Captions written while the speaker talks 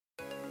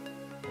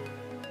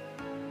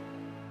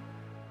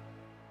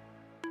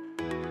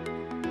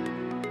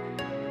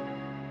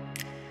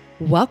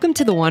Welcome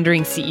to the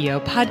Wandering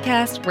CEO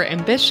podcast, where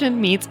ambition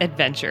meets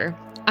adventure.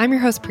 I'm your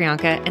host,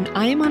 Priyanka, and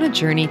I am on a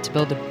journey to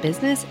build a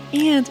business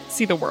and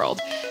see the world,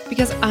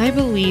 because I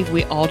believe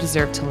we all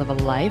deserve to live a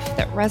life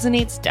that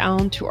resonates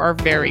down to our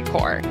very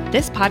core.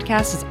 This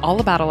podcast is all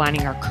about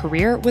aligning our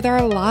career with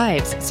our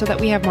lives so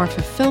that we have more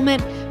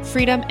fulfillment,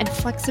 freedom, and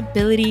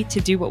flexibility to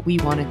do what we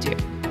want to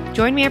do.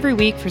 Join me every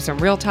week for some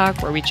real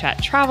talk where we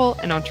chat travel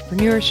and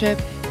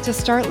entrepreneurship to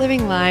start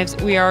living lives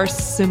we are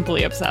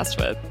simply obsessed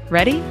with.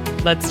 Ready?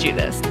 Let's do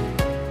this.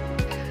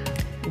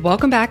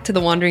 Welcome back to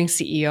the Wandering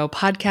CEO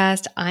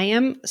podcast. I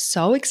am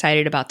so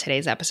excited about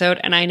today's episode.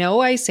 And I know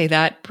I say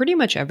that pretty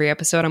much every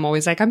episode. I'm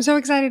always like, I'm so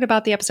excited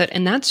about the episode.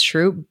 And that's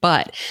true.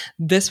 But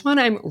this one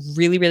I'm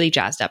really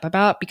jazzed up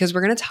about, because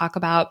we're going to talk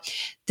about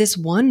this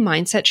one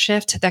mindset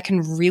shift that can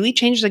really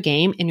change the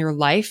game in your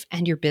life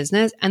and your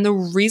business. And the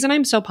reason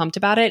I'm so pumped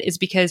about it is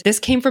because this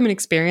came from an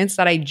experience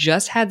that I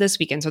just had this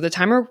weekend. So the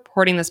time we're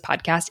recording this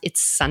podcast,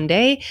 it's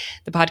Sunday.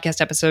 The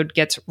podcast episode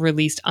gets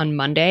released on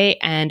Monday.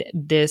 And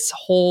this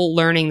whole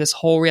learning, this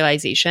whole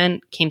realization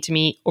came to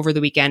me over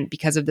the weekend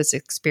because of this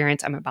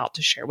experience I'm about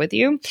to share with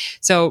you.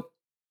 So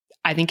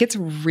I think it's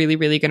really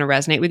going to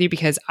resonate with you,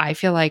 because I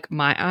feel like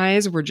my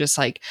eyes were just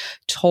like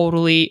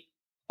totally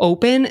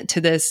open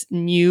to this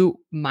new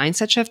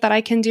mindset shift that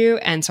I can do.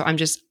 And so I'm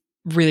just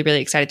really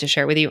excited to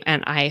share with you.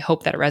 And I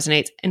hope that it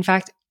resonates. In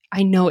fact,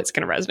 I know it's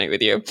going to resonate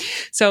with you.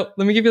 So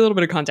let me give you a little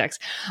bit of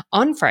context.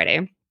 On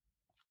Friday,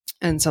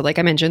 and so like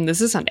I mentioned, this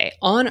is Sunday.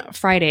 On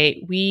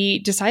Friday,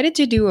 we decided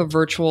to do a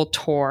virtual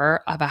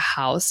tour of a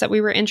house that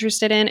we were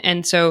interested in.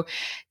 And so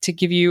to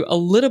give you a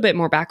little bit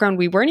more background,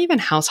 we weren't even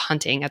house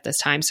hunting at this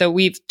time. So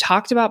we've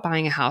talked about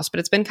buying a house, but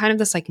it's been kind of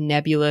this like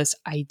nebulous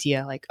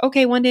idea, like,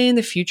 okay, one day in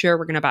the future,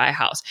 we're going to buy a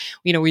house.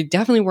 We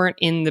definitely weren't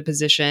in the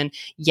position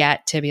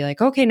yet to be like,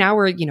 okay, now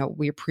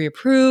we're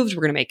pre-approved.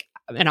 We're going to make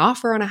an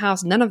offer on a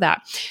house, none of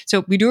that.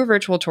 So we do a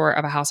virtual tour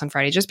of a house on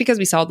Friday just because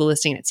we saw the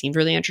listing and it seemed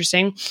really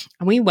interesting.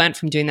 And we went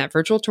from doing that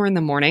virtual tour in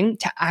the morning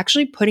to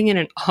actually putting in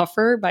an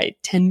offer by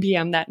 10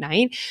 p.m. that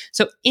night.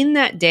 So in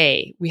that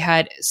day, we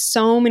had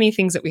so many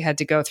things that we had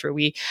to go through.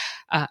 We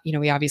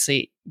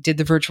obviously did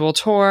the virtual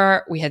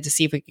tour. We had to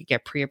see if we could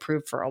get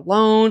pre-approved for a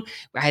loan.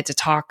 I had to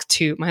talk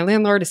to my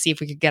landlord to see if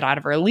we could get out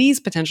of our lease,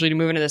 potentially to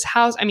move into this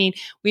house. I mean,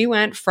 we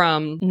went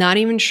from not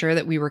even sure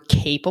that we were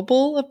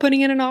capable of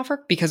putting in an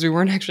offer because we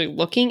weren't actually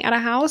looking at a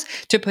house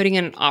to putting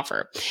in an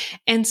offer.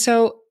 And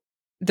so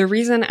the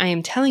reason I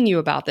am telling you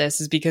about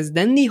this is because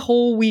then the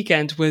whole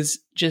weekend was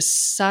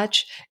just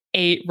such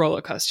a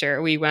roller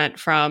coaster. We went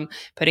from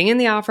putting in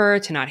the offer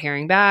to not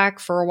hearing back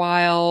for a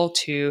while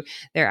to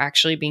there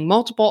actually being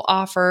multiple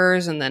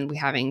offers, and then we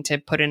having to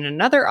put in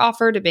another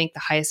offer to make the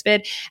highest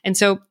bid. And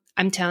so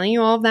I'm telling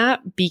you all of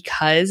that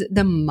because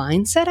the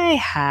mindset I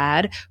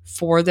had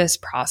for this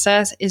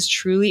process is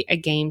truly a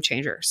game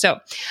changer. So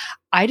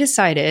I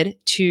decided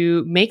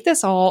to make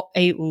this all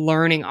a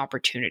learning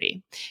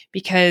opportunity,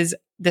 because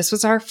this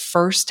was our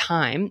first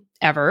time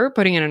ever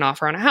putting in an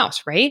offer on a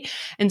house, right?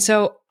 And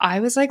so I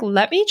was like,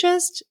 let me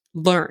just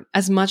learn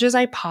as much as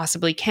I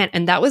possibly can.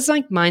 And that was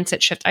like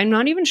mindset shift. I'm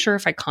not even sure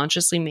if I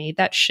consciously made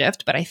that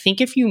shift, but I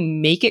think if you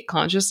make it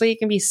consciously, it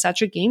can be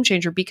such a game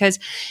changer, because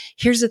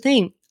here's the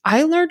thing.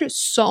 I learned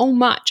so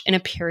much in a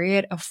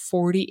period of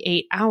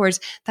 48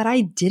 hours that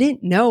I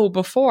didn't know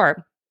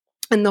before.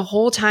 And the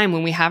whole time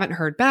when we haven't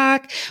heard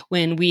back,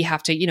 when we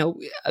have to,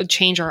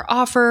 change our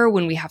offer,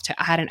 when we have to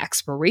add an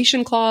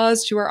expiration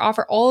clause to our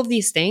offer, all of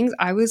these things,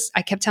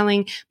 I kept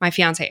telling my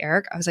fiance,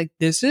 Eric, I was like,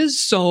 this is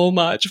so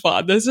much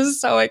fun. This is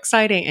so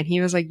exciting. And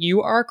he was like,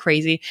 you are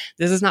crazy.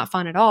 This is not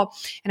fun at all.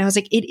 And I was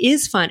like, it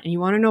is fun. And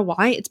you want to know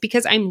why? It's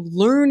because I'm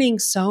learning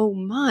so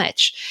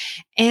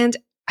much. And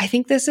I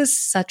think this is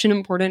such an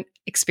important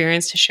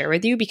experience to share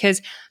with you,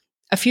 because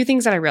a few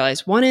things that I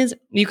realized. One is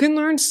you can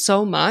learn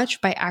so much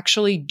by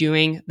actually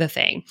doing the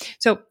thing.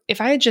 So if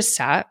I had just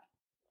sat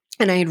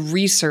and I had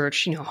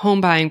researched,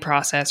 home buying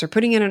process or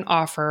putting in an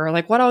offer, or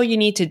like what all you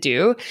need to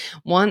do,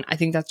 one, I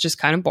think that's just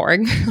kind of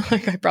boring.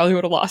 Like I probably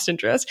would have lost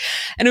interest,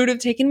 and it would have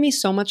taken me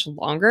so much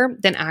longer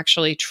than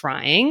actually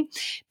trying,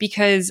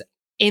 because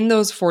in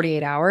those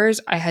 48 hours,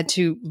 I had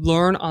to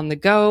learn on the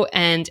go.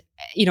 And,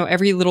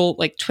 every little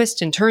like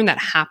twist and turn that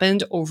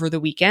happened over the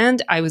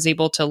weekend, I was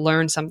able to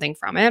learn something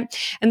from it.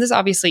 And this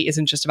obviously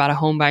isn't just about a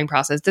home buying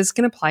process. This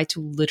can apply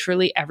to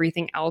literally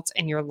everything else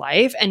in your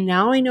life. And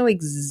now I know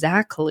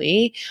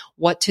exactly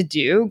what to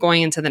do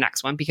going into the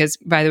next one, because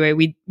by the way,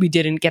 we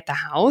didn't get the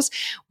house.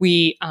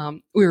 We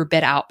were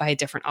bid out by a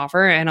different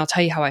offer. And I'll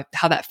tell you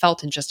how that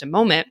felt in just a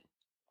moment.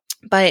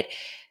 But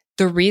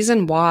the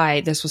reason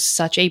why this was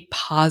such a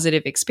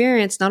positive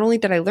experience, not only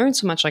did I learn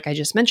so much, like I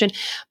just mentioned,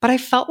 but I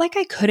felt like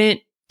I couldn't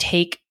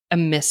take a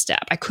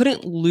misstep. I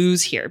couldn't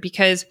lose here,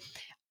 because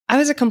I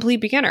was a complete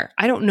beginner.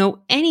 I don't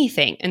know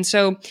anything. And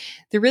so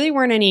there really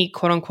weren't any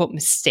quote unquote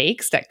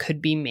mistakes that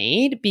could be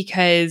made,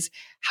 because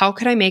how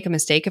could I make a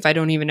mistake if I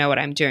don't even know what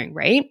I'm doing,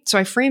 right? So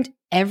I framed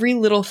every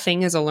little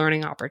thing as a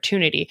learning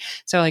opportunity.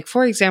 So like,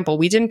 for example,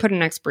 we didn't put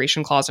an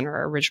expiration clause in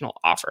our original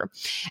offer.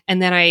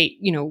 And then I,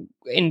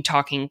 in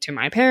talking to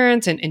my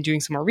parents and doing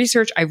some more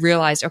research, I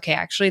realized, okay,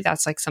 actually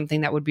that's like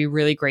something that would be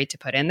really great to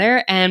put in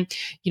there. And,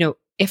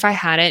 if I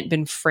hadn't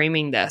been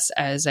framing this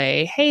as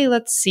a, hey,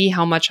 let's see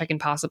how much I can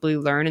possibly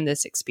learn in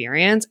this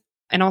experience.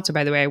 And also,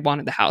 by the way, I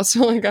wanted the house.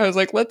 So I was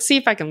like, let's see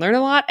if I can learn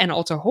a lot and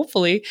also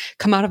hopefully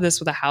come out of this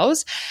with a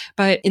house.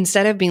 But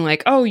instead of being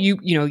like, oh, you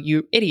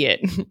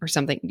idiot or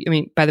something. I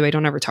mean, by the way,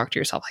 don't ever talk to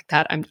yourself like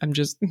that. I'm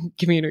just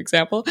giving you an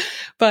example.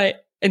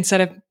 But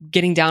instead of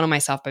getting down on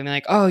myself by being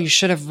like, oh, you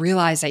should have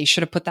realized that you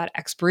should have put that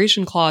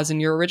expiration clause in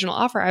your original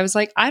offer, I was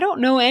like, I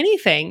don't know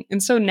anything.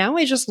 And so now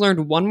I just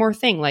learned one more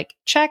thing, like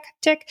check,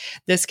 tick,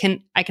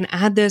 I can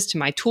add this to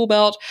my tool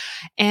belt.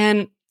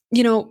 And,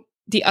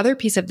 the other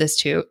piece of this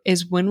too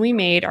is when we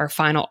made our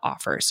final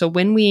offer. So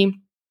when we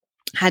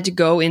had to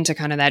go into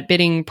kind of that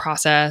bidding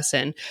process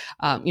and,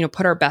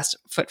 put our best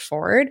foot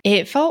forward,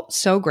 it felt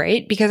so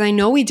great because I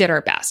know we did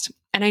our best.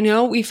 And I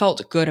know we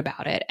felt good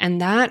about it.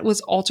 And that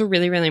was also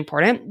really, really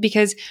important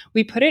because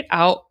we put it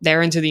out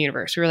there into the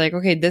universe. We were like,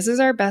 okay, this is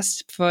our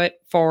best foot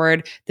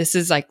forward. This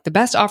is like the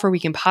best offer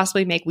we can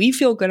possibly make. We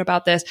feel good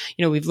about this.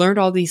 We've learned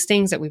all these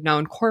things that we've now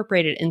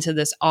incorporated into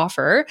this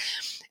offer.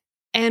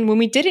 And when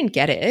we didn't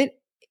get it,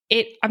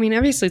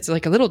 obviously it's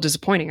like a little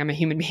disappointing. I'm a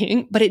human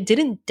being, but it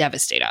didn't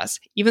devastate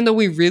us. Even though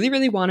we really,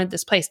 really wanted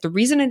this place, the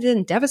reason it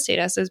didn't devastate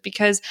us is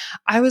because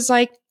I was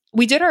like,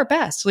 we did our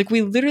best. Like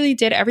we literally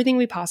did everything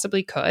we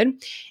possibly could.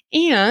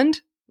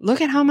 And look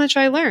at how much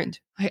I learned.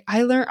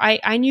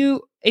 I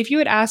knew if you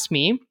had asked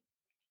me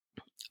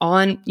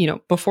on,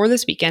 before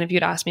this weekend, if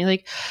you'd asked me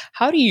like,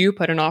 how do you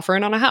put an offer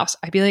in on a house?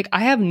 I'd be like,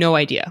 I have no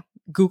idea.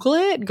 Google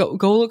it,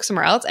 go look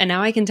somewhere else. And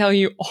now I can tell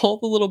you all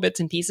the little bits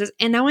and pieces.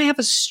 And now I have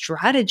a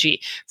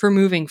strategy for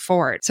moving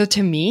forward. So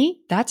to me,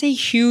 that's a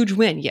huge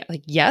win. Yeah,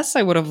 yes,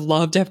 I would have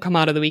loved to have come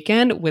out of the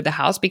weekend with the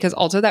house because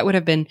also that would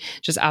have been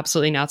just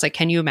absolutely nuts. Like,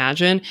 can you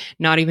imagine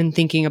not even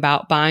thinking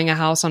about buying a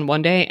house on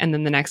one day and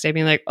then the next day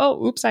being like,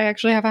 oh, oops, I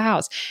actually have a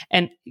house.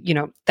 And,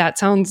 that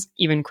sounds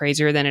even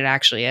crazier than it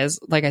actually is.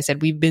 Like I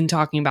said, we've been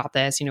talking about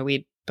this,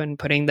 we'd been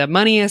putting the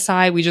money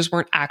aside. We just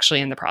weren't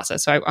actually in the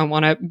process. So I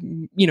want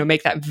to,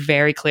 make that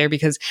very clear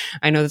because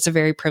I know that's a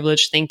very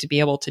privileged thing to be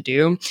able to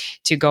do,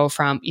 to go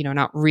from,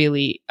 not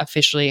really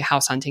officially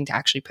house hunting to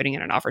actually putting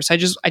in an offer. So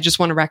I just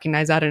want to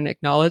recognize that and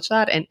acknowledge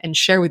that and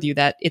share with you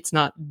that it's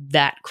not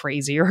that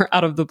crazy or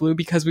out of the blue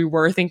because we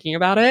were thinking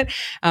about it.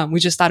 We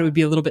just thought it would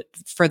be a little bit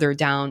further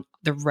down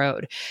the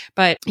road.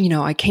 But,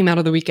 I came out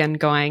of the weekend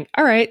going,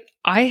 all right,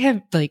 I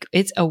have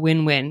it's a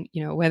win-win,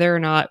 whether or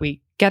not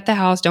we get the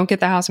house, don't get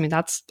the house. I mean,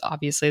 that's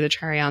obviously the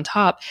cherry on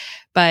top.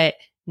 But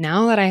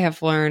now that I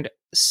have learned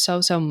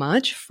so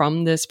much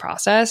from this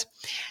process,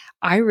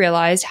 I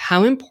realized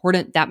how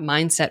important that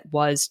mindset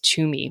was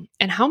to me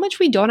and how much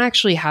we don't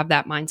actually have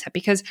that mindset.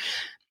 Because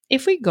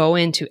if we go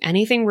into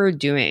anything we're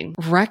doing,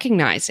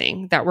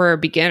 recognizing that we're a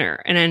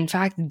beginner, and in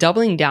fact,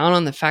 doubling down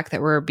on the fact that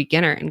we're a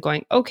beginner and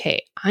going,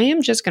 okay, I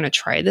am just going to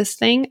try this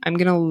thing. I'm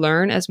going to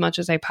learn as much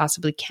as I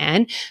possibly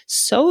can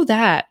so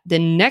that the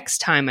next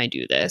time I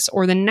do this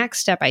or the next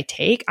step I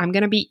take, I'm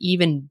going to be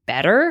even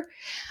better.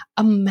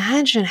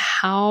 Imagine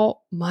how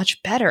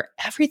much better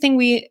everything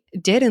we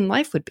did in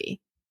life would be.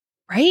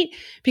 Right?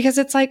 Because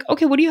it's like,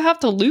 okay, what do you have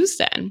to lose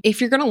then? If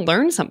you're going to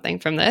learn something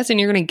from this and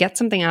you're going to get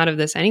something out of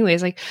this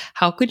anyways, like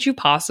how could you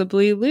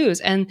possibly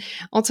lose? And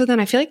also then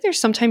I feel like there's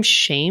sometimes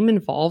shame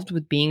involved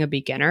with being a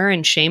beginner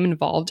and shame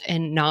involved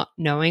in not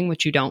knowing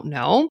what you don't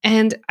know.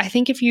 And I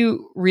think if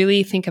you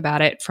really think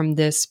about it from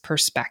this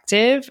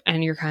perspective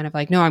and you're kind of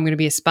like, no, I'm going to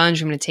be a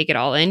sponge, I'm going to take it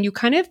all in, you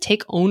kind of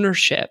take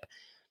ownership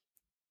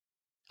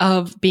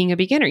of being a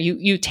beginner.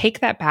 You take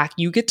that back,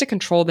 you get to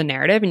control the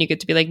narrative and you get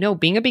to be like, no,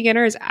 being a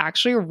beginner is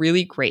actually a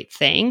really great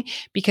thing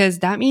because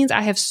that means I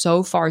have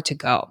so far to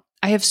go.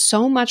 I have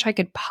so much I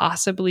could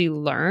possibly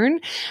learn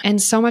and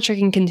so much I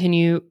can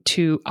continue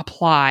to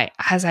apply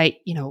as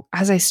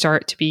I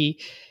start to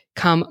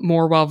become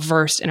more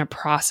well-versed in a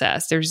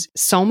process. There's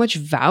so much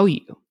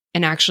value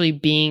in actually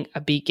being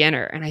a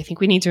beginner. And I think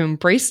we need to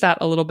embrace that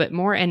a little bit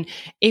more. And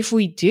if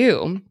we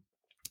do,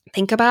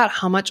 think about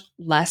how much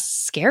less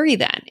scary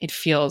then it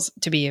feels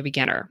to be a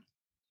beginner,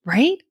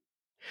 right?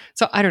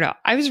 So I don't know.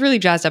 I was really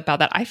jazzed up about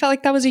that. I felt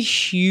like that was a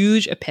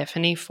huge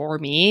epiphany for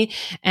me.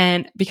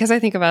 And because I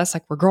think of us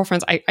like we're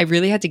girlfriends, I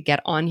really had to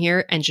get on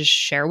here and just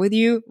share with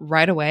you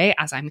right away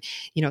as I'm,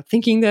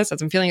 thinking this,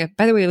 as I'm feeling it.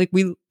 By the way,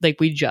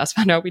 we just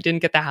found out we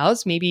didn't get the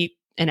house maybe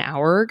an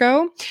hour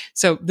ago.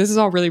 So this is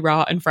all really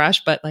raw and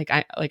fresh, but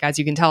as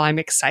you can tell, I'm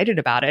excited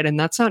about it. And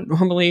that's not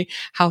normally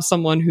how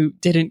someone who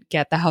didn't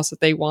get the house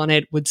that they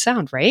wanted would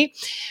sound, right?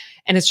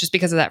 And it's just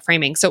because of that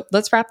framing. So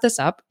let's wrap this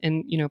up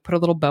and, put a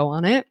little bow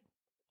on it.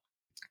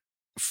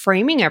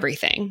 Framing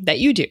everything that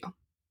you do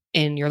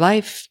in your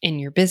life, in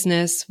your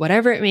business,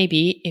 whatever it may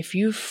be, if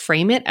you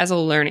frame it as a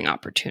learning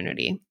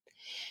opportunity,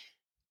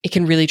 it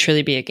can really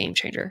truly be a game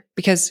changer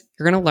because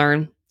you're going to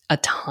learn a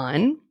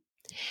ton.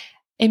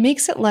 It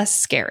makes it less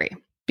scary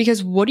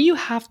because what do you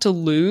have to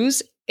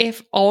lose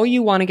if all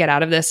you want to get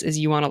out of this is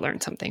you want to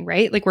learn something,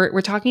 right? Like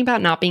we're talking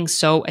about not being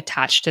so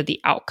attached to the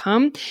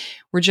outcome.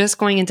 We're just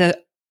going into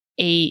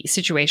a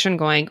situation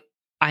going,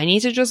 I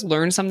need to just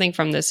learn something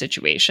from this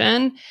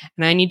situation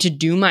and I need to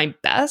do my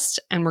best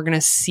and we're going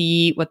to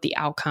see what the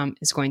outcome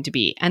is going to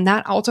be. And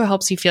that also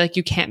helps you feel like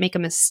you can't make a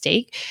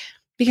mistake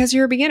because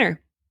you're a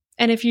beginner.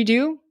 And if you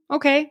do,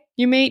 okay,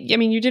 you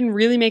didn't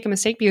really make a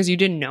mistake because you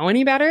didn't know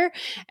any better.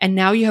 And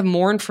now you have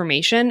more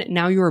information.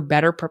 Now you are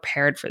better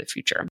prepared for the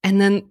future. And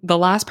then the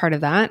last part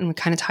of that, and it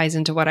kind of ties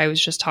into what I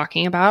was just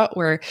talking about,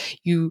 where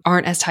you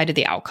aren't as tied to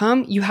the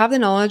outcome, you have the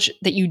knowledge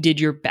that you did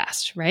your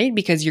best, right?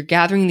 Because you're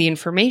gathering the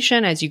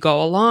information as you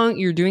go along,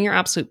 you're doing your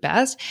absolute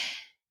best.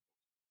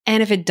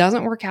 And if it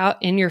doesn't work out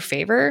in your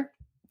favor,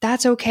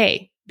 that's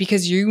okay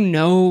because you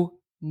know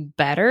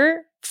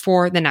better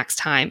for the next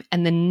time.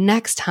 And the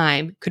next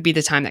time could be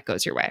the time that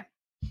goes your way.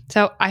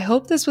 So I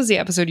hope this was the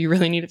episode you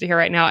really needed to hear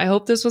right now. I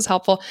hope this was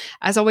helpful.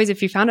 As always,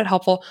 if you found it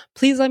helpful,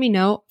 please let me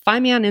know.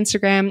 Find me on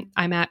Instagram.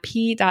 I'm at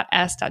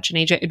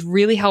p.s.juneja. It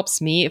really helps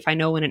me if I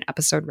know when an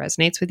episode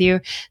resonates with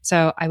you.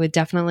 So I would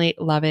definitely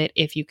love it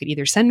if you could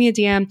either send me a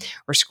DM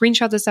or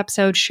screenshot this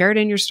episode, share it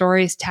in your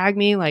stories, tag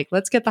me, like,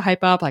 let's get the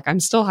hype up. Like, I'm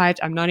still hyped.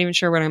 I'm not even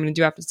sure what I'm going to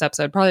do after this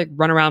episode. Probably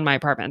run around my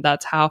apartment.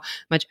 That's how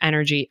much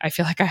energy I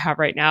feel like I have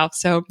right now.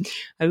 So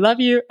I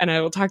love you and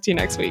I will talk to you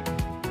next week.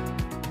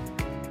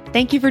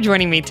 Thank you for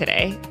joining me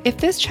today. If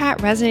this chat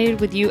resonated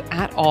with you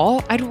at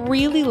all, I'd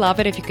really love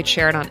it if you could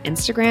share it on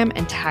Instagram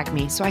and tag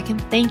me so I can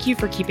thank you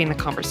for keeping the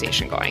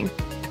conversation going.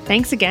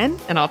 Thanks again,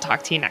 and I'll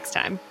talk to you next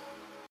time.